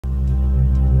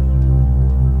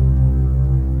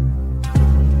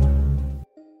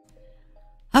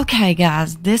Okay,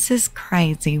 guys, this is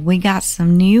crazy. We got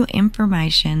some new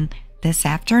information this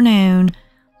afternoon,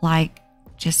 like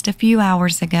just a few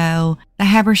hours ago. The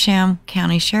Habersham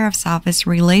County Sheriff's Office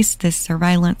released this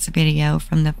surveillance video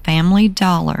from the Family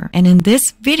Dollar. And in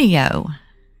this video,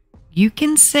 you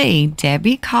can see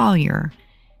Debbie Collier.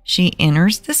 She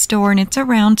enters the store and it's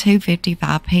around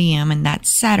 2:55 p.m. and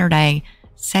that's Saturday,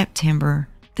 September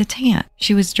the 10th.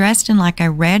 She was dressed in like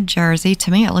a red jersey. To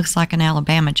me, it looks like an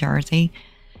Alabama jersey.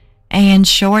 And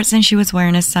shorts, and she was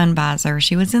wearing a sun visor.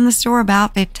 She was in the store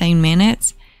about 15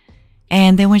 minutes.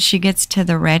 And then when she gets to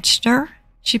the register,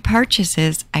 she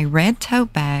purchases a red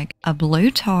tote bag, a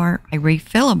blue tarp, a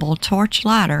refillable torch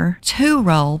lighter,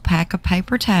 2-roll pack of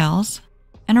paper towels,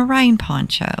 and a rain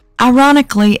poncho.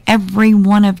 Ironically, every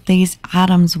one of these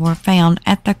items were found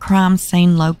at the crime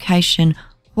scene location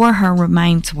where her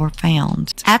remains were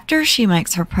found. After she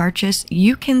makes her purchase,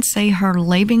 you can see her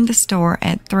leaving the store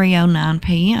at 3:09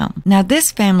 p.m. Now,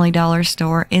 this Family Dollar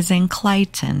store is in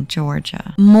Clayton,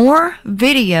 Georgia. More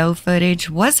video footage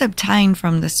was obtained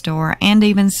from the store and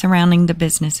even surrounding the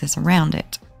businesses around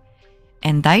it.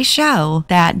 And they show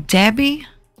that Debbie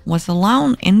was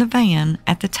alone in the van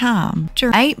at the time.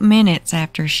 8 minutes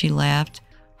after she left,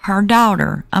 her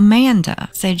daughter, Amanda,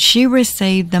 said she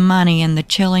received the money and the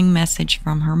chilling message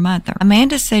from her mother.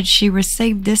 Amanda said she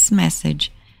received this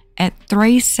message at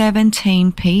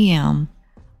 3:17 p.m.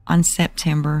 on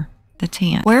September the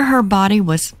 10th. Where her body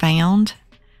was found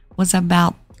was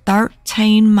about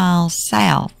 13 miles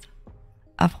south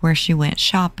of where she went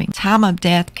shopping. Time of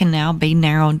death can now be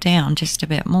narrowed down just a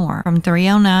bit more. From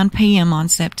 3:09 p.m. on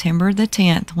September the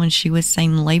 10th, when she was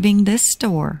seen leaving this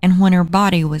store, and when her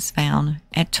body was found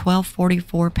at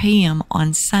 12:44 p.m.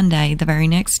 on Sunday, the very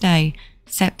next day,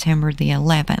 September the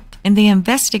 11th. And the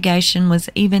investigation was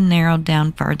even narrowed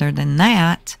down further than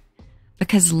that,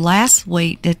 because last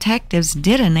week detectives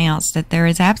did announce that there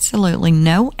is absolutely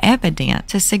no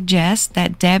evidence to suggest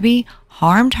that Debbie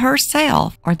harmed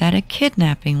herself or that a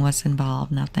kidnapping was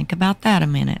involved. Now think about that a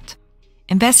minute.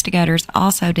 Investigators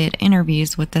also did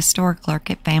interviews with the store clerk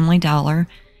at Family Dollar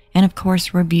and of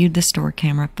course reviewed the store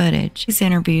camera footage. These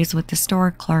interviews with the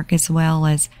store clerk, as well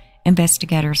as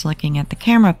investigators looking at the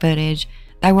camera footage,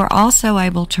 they were also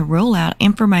able to rule out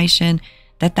information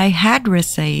that they had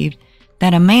received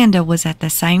that Amanda was at the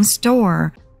same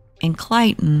store in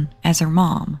Clayton as her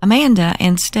mom. Amanda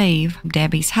and Steve,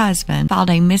 Debbie's husband, filed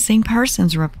a missing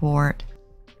persons report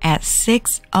at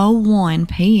 6:01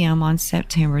 p.m. on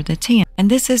September the 10th. And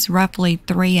this is roughly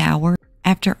 3 hours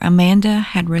after Amanda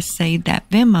had received that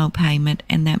Venmo payment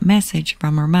and that message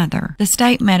from her mother. The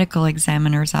state medical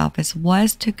examiner's office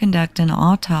was to conduct an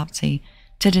autopsy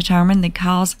to determine the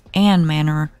cause and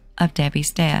manner of Debbie's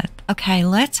death. Okay,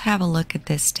 let's have a look at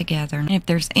this together. And if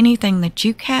there's anything that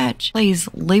you catch, please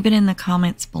leave it in the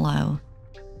comments below.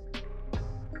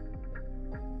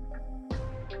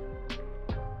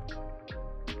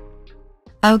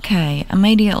 Okay,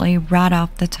 immediately right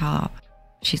off the top,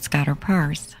 she's got her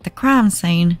purse. At the crime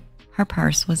scene, her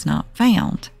purse was not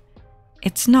found.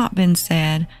 It's not been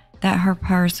said that her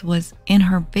purse was in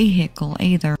her vehicle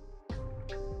either.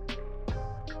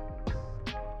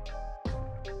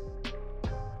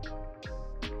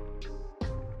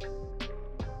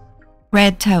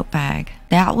 Red tote bag.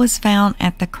 That was found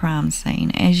at the crime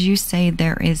scene. As you see,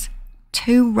 there is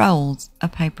 2 rolls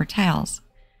of paper towels.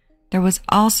 There was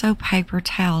also paper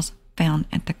towels found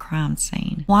at the crime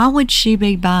scene. Why would she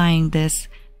be buying this?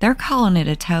 They're calling it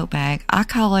a tote bag. I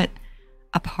call it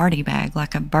a party bag,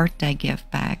 like a birthday gift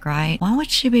bag, right? Why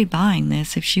would she be buying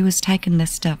this if she was taking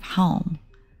this stuff home?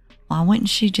 Why wouldn't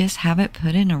she just have it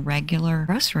put in a regular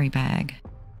grocery bag?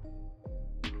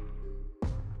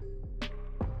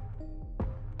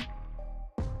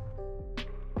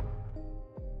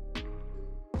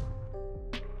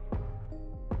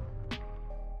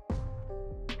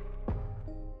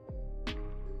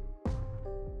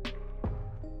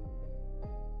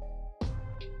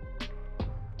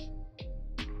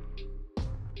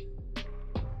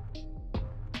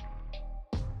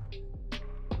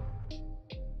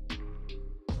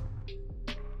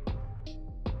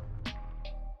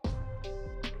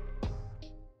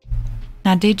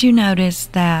 Now, did you notice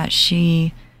that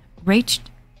she reached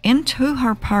into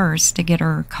her purse to get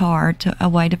her card, a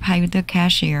way to pay the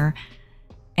cashier,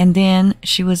 and then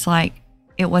she was like,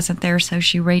 it wasn't there, so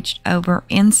she reached over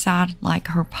inside like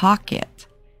her pocket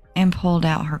and pulled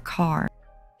out her card.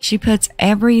 She puts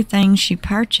everything she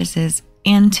purchases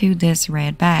into this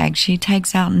red bag. She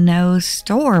takes out no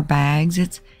store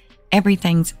bags.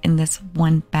 Everything's in this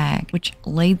one bag, which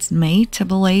leads me to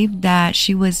believe that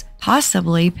she was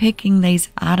possibly picking these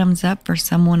items up for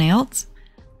someone else,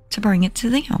 to bring it to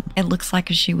them. It looks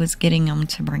like if she was getting them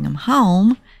to bring them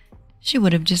home, she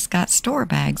would have just got store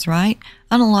bags, right?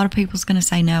 And a lot of people's going to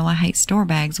say, no, I hate store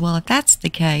bags. Well, if that's the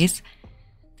case,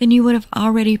 then you would have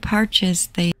already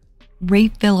purchased the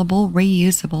refillable,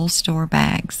 reusable store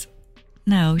bags.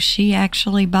 No, she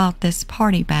actually bought this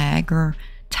party bag or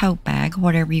tote bag,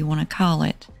 whatever you want to call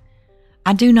it.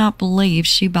 I do not believe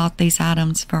she bought these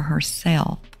items for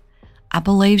herself. I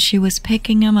believe she was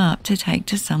picking them up to take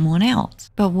to someone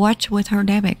else. But watch with her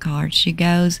debit card. She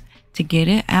goes to get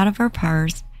it out of her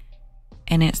purse,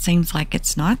 and it seems like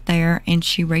it's not there, and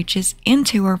she reaches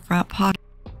into her front pocket.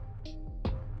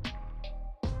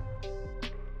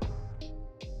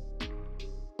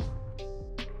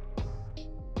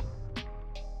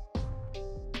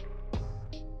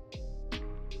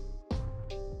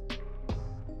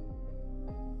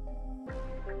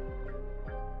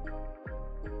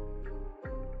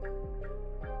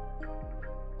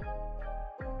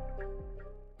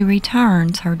 She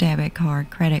returns her debit card,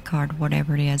 credit card,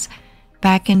 whatever it is,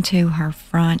 back into her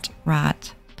front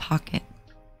right pocket.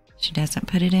 She doesn't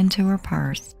put it into her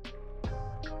purse.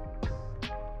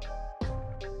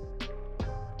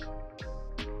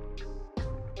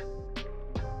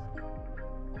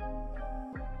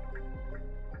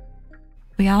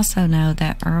 We also know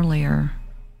that earlier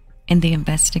in the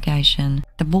investigation,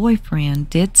 the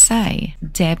boyfriend did say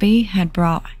Debbie had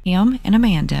brought him and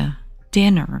Amanda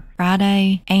dinner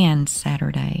Friday and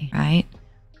Saturday, right?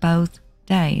 Both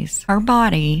days. Her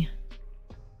body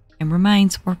and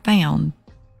remains were found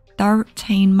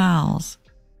 13 miles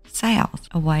south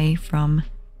away from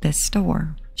this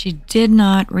store. She did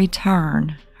not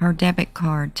return her debit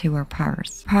card to her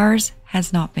purse. Hers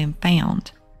has not been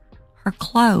found. Her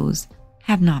clothes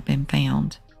have not been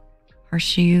found. Her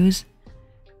shoes,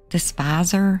 the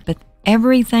spicer, but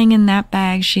everything in that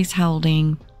bag she's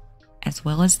holding, as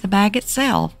well as the bag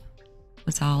itself,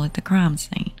 was all at the crime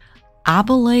scene. I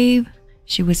believe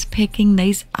she was picking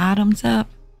these items up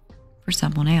for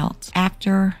someone else.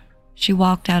 After she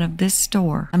walked out of this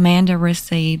store, Amanda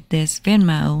received this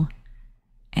Venmo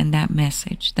and that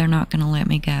message: they're not going to let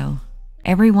me go.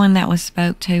 Everyone that was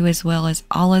spoke to, as well as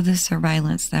all of the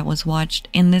surveillance that was watched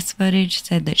in this footage,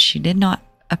 said that she did not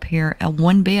appear a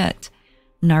one bit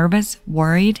nervous,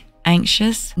 worried,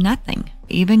 anxious, nothing.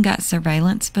 Even got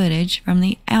surveillance footage from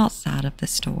the outside of the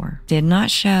store. Did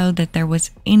not show that there was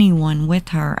anyone with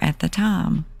her at the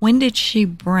time. When did she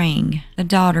bring the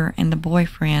daughter and the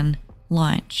boyfriend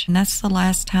lunch? And that's the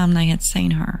last time they had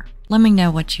seen her. Let me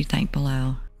know what you think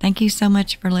below. Thank you so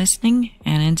much for listening,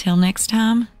 and until next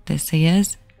time, this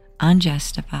is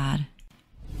Unjustified.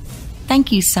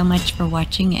 Thank you so much for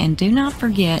watching, and do not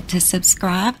forget to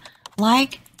subscribe,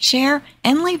 like, share,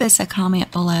 and leave us a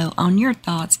comment below on your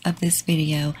thoughts of this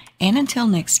video. And until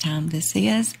next time, this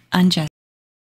is Unjustified.